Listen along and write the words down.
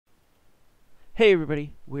Hey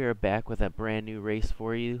everybody, we are back with a brand new race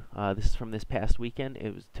for you. This is from this past weekend.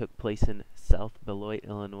 Took place in South Beloit,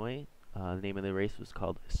 Illinois. The name of the race was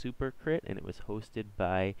called SuperCrit, and it was hosted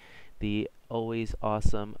by the always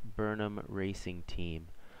awesome Burnham racing team.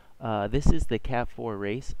 This is the Cat 4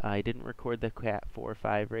 race. I didn't record the Cat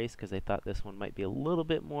 4-5 race because I thought this one might be a little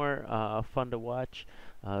bit more fun to watch.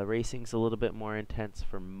 The racing's a little bit more intense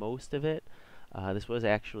for most of it. This was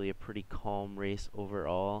actually a pretty calm race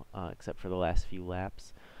overall, except for the last few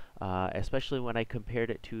laps, especially when I compared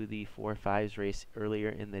it to the 4-5s race earlier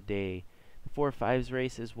in the day. The 4-5s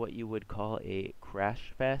race is what you would call a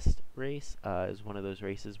crash fest race. It's one of those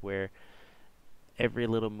races where every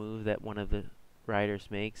little move that one of the riders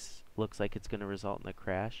makes looks like it's going to result in a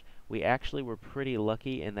crash. We actually were pretty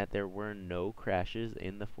lucky in that there were no crashes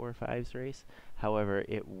in the 4-5s race. However,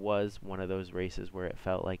 it was one of those races where it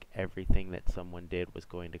felt like everything that someone did was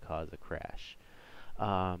going to cause a crash.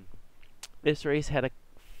 This race had a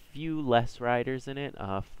few less riders in it,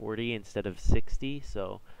 40 instead of 60,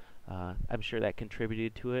 so I'm sure that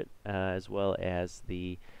contributed to it, as well as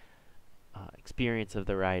the experience of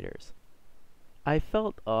the riders. I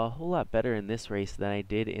felt a whole lot better in this race than I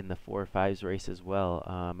did in the 4-5s race as well.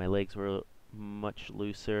 My legs were much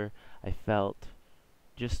looser. I felt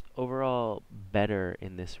just overall better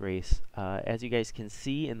in this race. As you guys can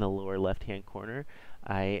see in the lower left hand corner,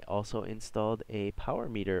 I also installed a power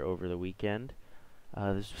meter over the weekend.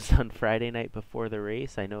 This was on Friday night before the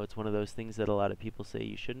race. I know it's one of those things that a lot of people say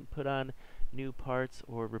you shouldn't put on new parts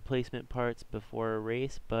or replacement parts before a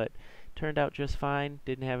race, but turned out just fine.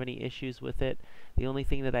 Didn't have any issues with it. The only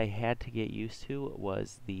thing that I had to get used to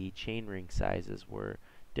was the chainring sizes were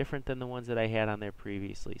different than the ones that I had on there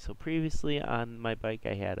previously. So previously on my bike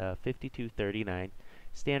I had a 5239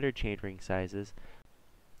 standard chainring sizes.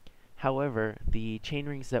 However, the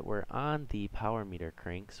chainrings that were on the power meter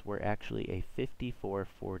cranks were actually a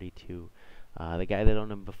 5442. The guy that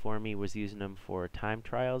owned them before me was using them for time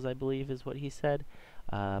trials, I believe is what he said.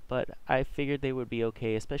 But I figured they would be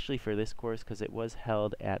okay, especially for this course, because it was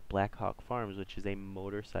held at Blackhawk Farms, which is a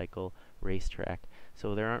motorcycle racetrack.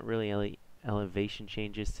 So there aren't really any elevation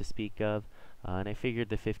changes to speak of, and I figured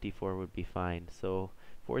the 54 would be fine. So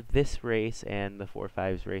for this race and the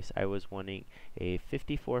 4-5s race, I was wanting a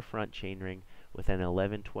 54 front chainring with an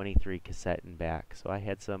 1123 cassette in back. So I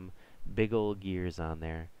had some big old gears on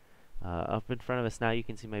there. Up in front of us now you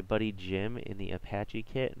can see my buddy Jim in the Apache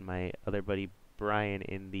kit and my other buddy Brian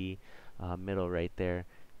in the middle right there.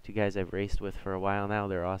 Two guys I've raced with for a while now.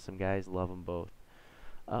 They're awesome guys. Love them both.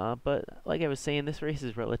 But like I was saying, this race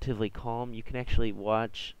is relatively calm. You can actually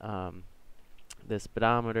watch the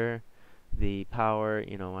speedometer, the power.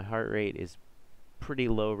 You know, my heart rate is pretty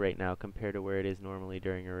low right now compared to where it is normally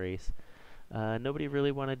during a race. Nobody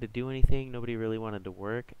really wanted to do anything. Nobody really wanted to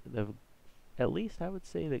work. At least I would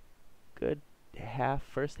say the good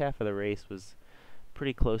first half of the race was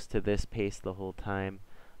pretty close to this pace the whole time.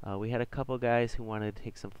 We had a couple guys who wanted to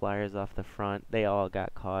take some flyers off the front. They all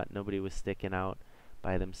got caught. Nobody was sticking out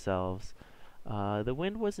by themselves. The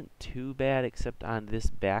wind wasn't too bad except on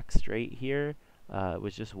this back straight here. It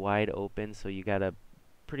was just wide open, so you got a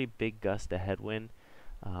pretty big gust of headwind.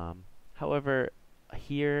 However,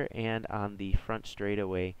 here and on the front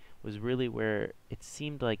straightaway was really where it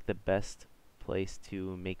seemed like the best place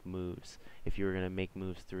to make moves if you were going to make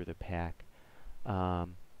moves through the pack. I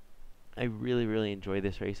really enjoyed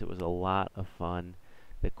this race. It was a lot of fun.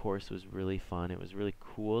 The course was really fun. It was really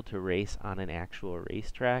cool to race on an actual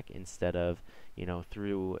racetrack instead of, you know,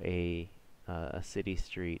 through a city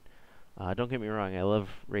street. Don't get me wrong, I love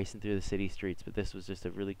racing through the city streets, but this was just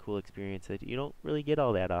a really cool experience that you don't really get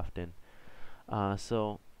all that often.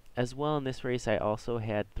 So as well in this race I also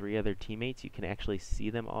had 3 other teammates. You can actually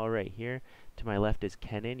see them all right here. To my left is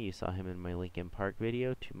Kenan. You saw him in my Lincoln Park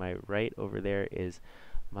video. To my right over there is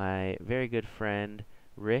my very good friend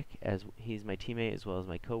Rick, as he's my teammate as well as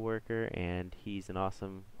my coworker, and he's an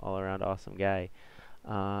awesome, all-around awesome guy.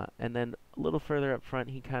 And then a little further up front,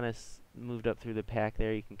 he kind of moved up through the pack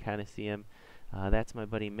there. You can kind of see him. That's my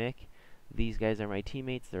buddy Mick. These guys are my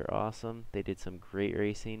teammates. They're awesome. They did some great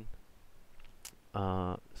racing.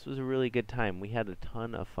 This was a really good time. We had a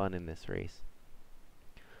ton of fun in this race.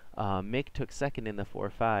 Mick took second in the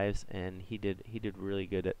 4-5s, and he did really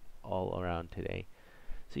good all around today.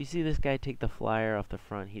 So you see this guy take the flyer off the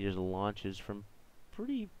front. He just launches from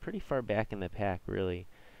pretty far back in the pack, really,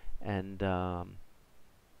 and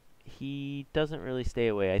he doesn't really stay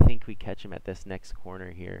away. I think we catch him at this next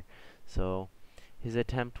corner here. So his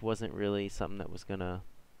attempt wasn't really something that was gonna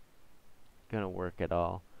work at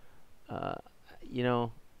all. You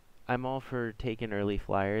know, I'm all for taking early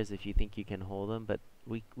flyers if you think you can hold them, but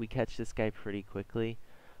we catch this guy pretty quickly.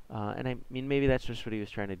 And I mean, maybe that's just what he was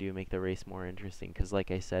trying to do, make the race more interesting. Because,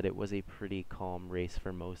 like I said, it was a pretty calm race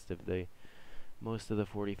for most of the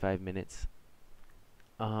 45 minutes.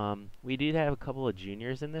 We did have a couple of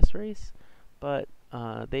juniors in this race, but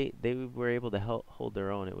they were able to hold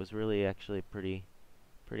their own. It was really actually pretty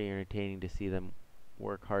entertaining to see them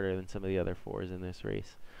work harder than some of the other fours in this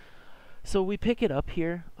race. So we pick it up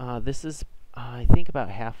here. This is I think about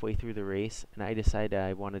halfway through the race, and I decided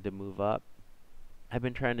I wanted to move up. I've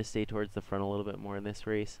been trying to stay towards the front a little bit more in this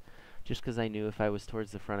race, just because I knew if I was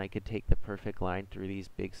towards the front I could take the perfect line through these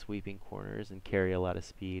big sweeping corners and carry a lot of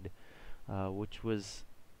speed, which was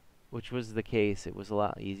the case. It was a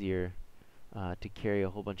lot easier to carry a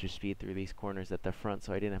whole bunch of speed through these corners at the front,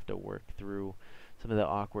 so I didn't have to work through some of the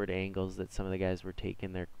awkward angles that some of the guys were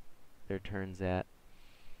taking their turns at.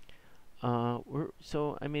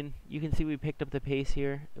 So I mean, you can see we picked up the pace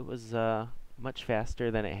here. It was much faster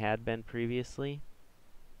than it had been previously.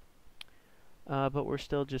 But we're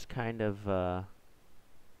still just kind of,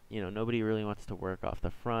 nobody really wants to work off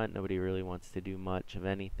the front. Nobody really wants to do much of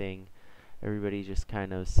anything. Everybody's just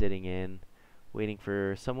kind of sitting in, waiting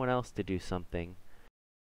for someone else to do something.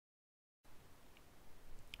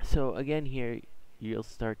 So again here, you'll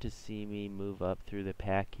start to see me move up through the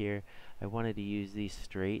pack here. I wanted to use these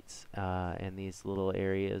straights and these little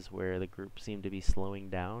areas where the group seemed to be slowing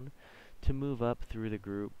down to move up through the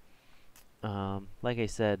group. Like I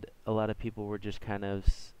said, a lot of people were just kind of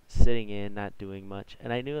sitting in, not doing much,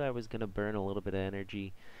 and I knew I was going to burn a little bit of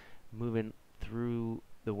energy moving through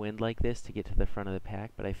the wind like this to get to the front of the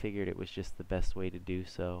pack, but I figured it was just the best way to do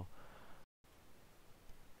so.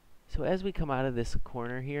 So as we come out of this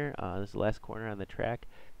corner here, this is the last corner on the track,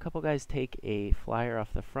 a couple guys take a flyer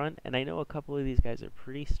off the front, and I know a couple of these guys are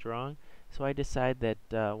pretty strong, so I decide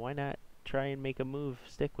that why not try and make a move,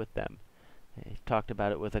 stick with them. I talked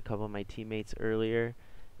about it with a couple of my teammates earlier,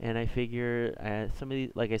 and I figure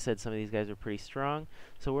like I said, some of these guys are pretty strong,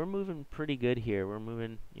 so we're moving pretty good here. We're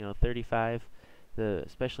moving, 35.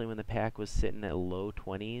 Especially when the pack was sitting at low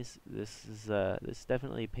 20s. This is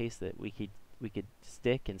definitely a pace that we could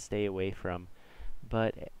stick and stay away from.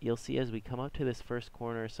 But you'll see as we come up to this first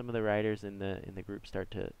corner, some of the riders in the group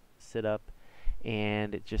start to sit up,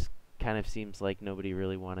 and it just kind of seems like nobody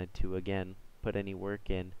really wanted to again put any work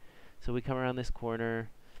in. So we come around this corner,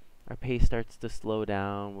 our pace starts to slow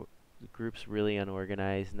down, the group's really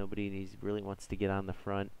unorganized, nobody really wants to get on the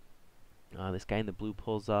front. This guy in the blue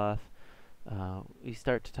pulls off. We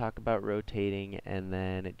start to talk about rotating, and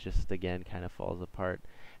then it just again kind of falls apart.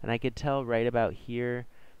 And I could tell right about here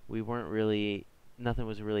nothing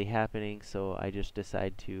was really happening, so I just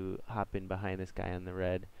decided to hop in behind this guy on the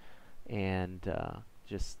red and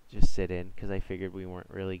just sit in, because I figured we weren't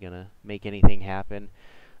really gonna make anything happen.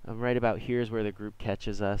 Right about here is where the group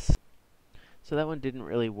catches us. So that one didn't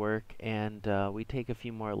really work, and we take a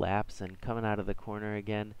few more laps, and coming out of the corner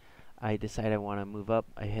again, I decide I want to move up.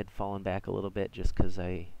 I had fallen back a little bit just because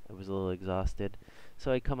I was a little exhausted.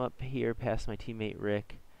 So I come up here past my teammate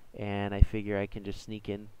Rick, and I figure I can just sneak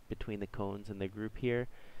in between the cones and the group here.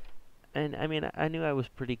 And I mean, I knew I was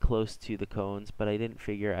pretty close to the cones, but I didn't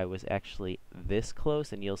figure I was actually this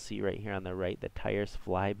close, and you'll see right here on the right the tires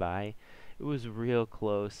fly by. It was real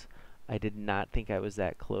close. I did not think I was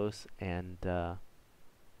that close, and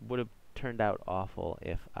would have turned out awful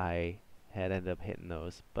if I had ended up hitting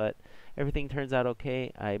those. But everything turns out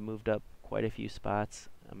okay. I moved up quite a few spots.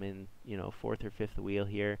 I'm in, fourth or fifth wheel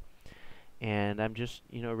here, and I'm just,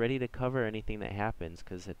 ready to cover anything that happens,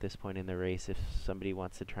 because at this point in the race, if somebody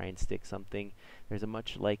wants to try and stick something, there's a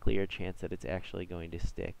much likelier chance that it's actually going to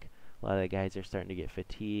stick. A lot of the guys are starting to get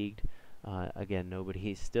fatigued. Again,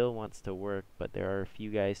 nobody still wants to work, but there are a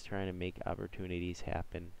few guys trying to make opportunities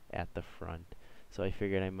happen at the front. So I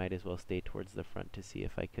figured I might as well stay towards the front to see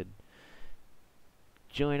if I could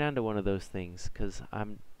join onto one of those things, because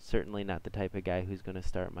I'm certainly not the type of guy who's going to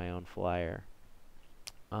start my own flyer.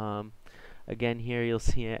 Again, here you'll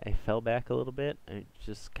see I fell back a little bit. It's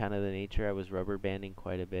just kind of the nature. I was rubber banding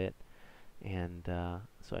quite a bit, and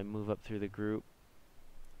so I move up through the group.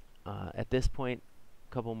 At this point,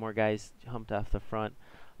 a couple more guys humped off the front.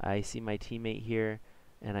 I see my teammate here,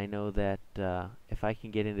 and I know that if I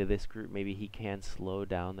can get into this group, maybe he can slow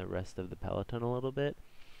down the rest of the peloton a little bit.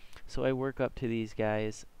 So I work up to these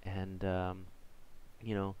guys, and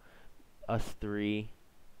us three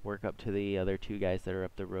work up to the other two guys that are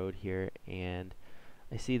up the road here, and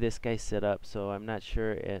I see this guy sit up, so I'm not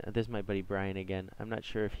sure. This is my buddy Brian again. I'm not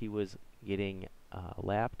sure if he was getting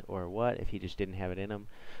lapped or what, if he just didn't have it in him.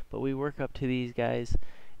 But we work up to these guys,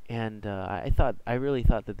 And I really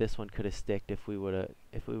thought that this one could have sticked if we would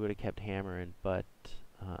have kept hammering. But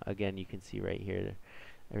again, you can see right here,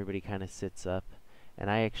 everybody kind of sits up, and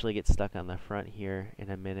I actually get stuck on the front here in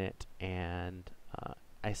a minute. And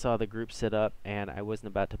I saw the group sit up, and I wasn't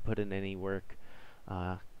about to put in any work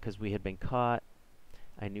because we had been caught.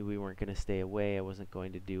 I knew we weren't going to stay away. I wasn't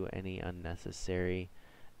going to do any unnecessary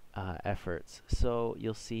efforts. So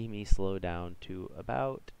you'll see me slow down to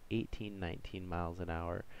about 18, 19 miles an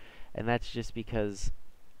hour. And that's just because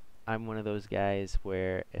I'm one of those guys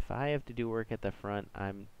where if I have to do work at the front,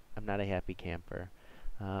 I'm not a happy camper.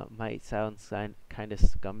 Might sound kind of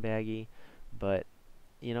scumbaggy, but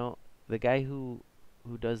you know, the guy who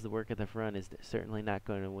does the work at the front is certainly not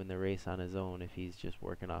going to win the race on his own if he's just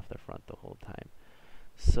working off the front the whole time.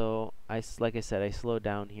 So like I said, I slowed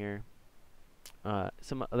down here.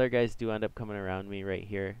 Some other guys do end up coming around me right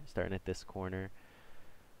here, starting at this corner.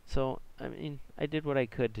 So, I mean, I did what I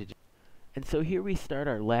could to. And so here we start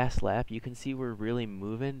our last lap. You can see we're really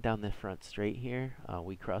moving down the front straight here.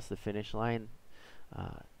 We cross the finish line.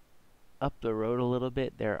 Up the road a little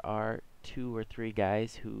bit, there are 2 or 3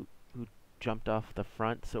 guys who jumped off the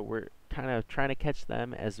front. So we're kind of trying to catch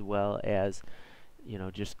them as well as, you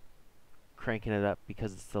know, just cranking it up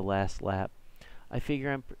because it's the last lap. I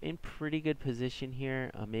figure I'm in pretty good position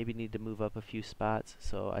here. Maybe need to move up a few spots.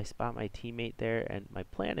 So I spot my teammate there, and my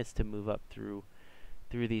plan is to move up through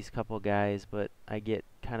these couple guys, but I get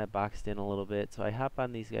kind of boxed in a little bit. So I hop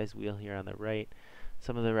on these guys' wheel here on the right.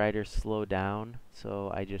 Some of the riders slow down,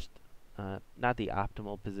 so I just not the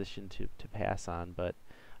optimal position to pass on, but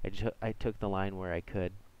I took the line where I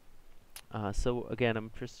could. So again,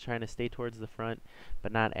 I'm just trying to stay towards the front,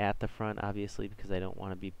 but not at the front, obviously, because I don't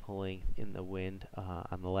want to be pulling in the wind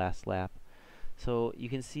on the last lap. So you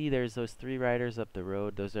can see there's those 3 riders up the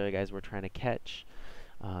road. Those are the guys we're trying to catch.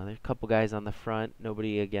 There's a couple guys on the front.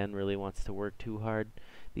 Nobody, again, really wants to work too hard.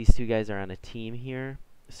 These 2 guys are on a team here,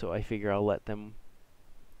 so I figure I'll let them,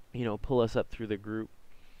 you know, pull us up through the group.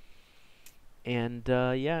 And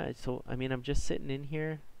yeah, so I mean, I'm just sitting in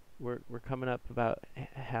here. We're coming up about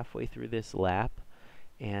halfway through this lap,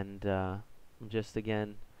 and I'm just,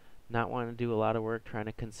 again, not wanting to do a lot of work, trying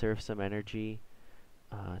to conserve some energy,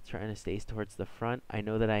 trying to stay towards the front. I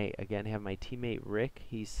know that I, again, have my teammate Rick.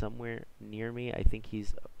 He's somewhere near me. I think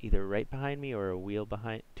he's either right behind me or a wheel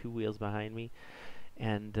behind, 2 wheels behind me.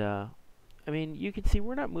 And I mean, you can see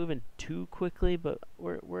we're not moving too quickly, but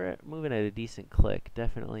we're moving at a decent click.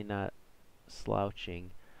 Definitely not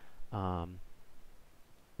slouching.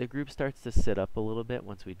 The group starts to sit up a little bit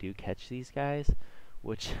once we do catch these guys,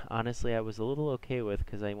 which honestly I was a little okay with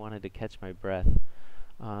because I wanted to catch my breath.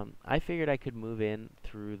 I figured I could move in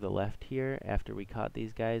through the left here after we caught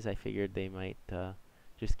these guys. I figured they might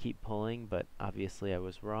just keep pulling, but obviously I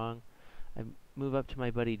was wrong. I move up to my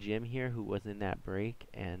buddy Jim here, who was in that break,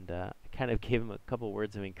 and I kind of gave him a couple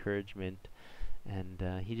words of encouragement, and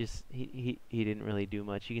he didn't really do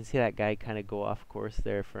much. You can see that guy kind of go off course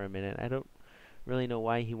there for a minute. I don't really know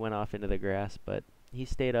why he went off into the grass, but he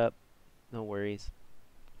stayed up. No worries.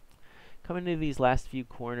 Coming into these last few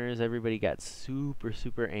corners, everybody got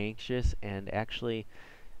super anxious, and actually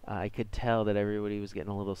I could tell that everybody was getting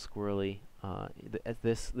a little squirrely.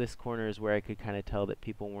 This corner is where I could kind of tell that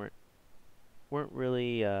people weren't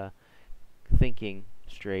really thinking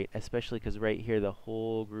straight, especially because right here the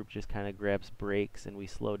whole group just kind of grabs brakes and we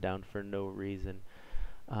slowed down for no reason.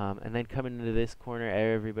 And then coming into this corner,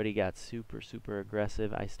 everybody got super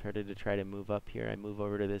aggressive. I started to try to move up here. I move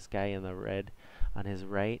over to this guy in the red on his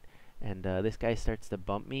right, and this guy starts to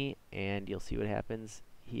bump me, and you'll see what happens.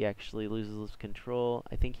 He actually loses control.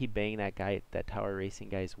 I think he banged that Tower Racing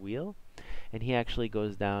guy's wheel, and he actually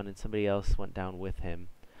goes down, and somebody else went down with him.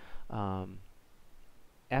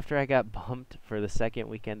 After I got bumped for the 2nd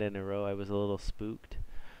weekend in a row, I was a little spooked.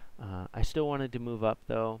 I still wanted to move up,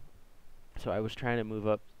 though. So I was trying to move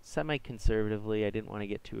up semi-conservatively. I didn't want to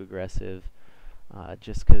get too aggressive,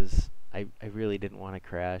 just because I really didn't want to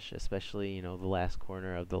crash, especially, you know, the last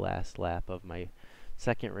corner of the last lap of my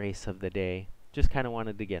 2nd race of the day. Just kind of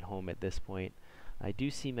wanted to get home at this point. I do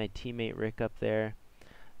see my teammate Rick up there.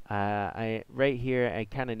 Right here, I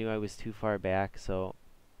kind of knew I was too far back, so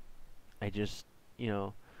I just, you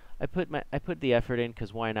know, I put the effort in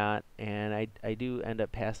because why not? And I do end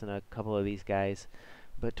up passing a couple of these guys.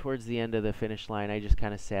 But towards the end of the finish line, I just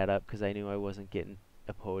kind of sat up because I knew I wasn't getting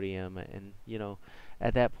a podium. And, you know,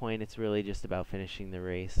 at that point, it's really just about finishing the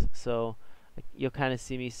race. So you'll kind of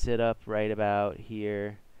see me sit up right about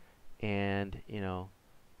here. And, you know,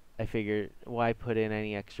 I figured, why put in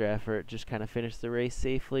any extra effort? Just kind of finish the race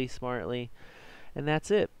safely, smartly. And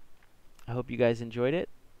that's it. I hope you guys enjoyed it,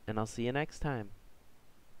 and I'll see you next time.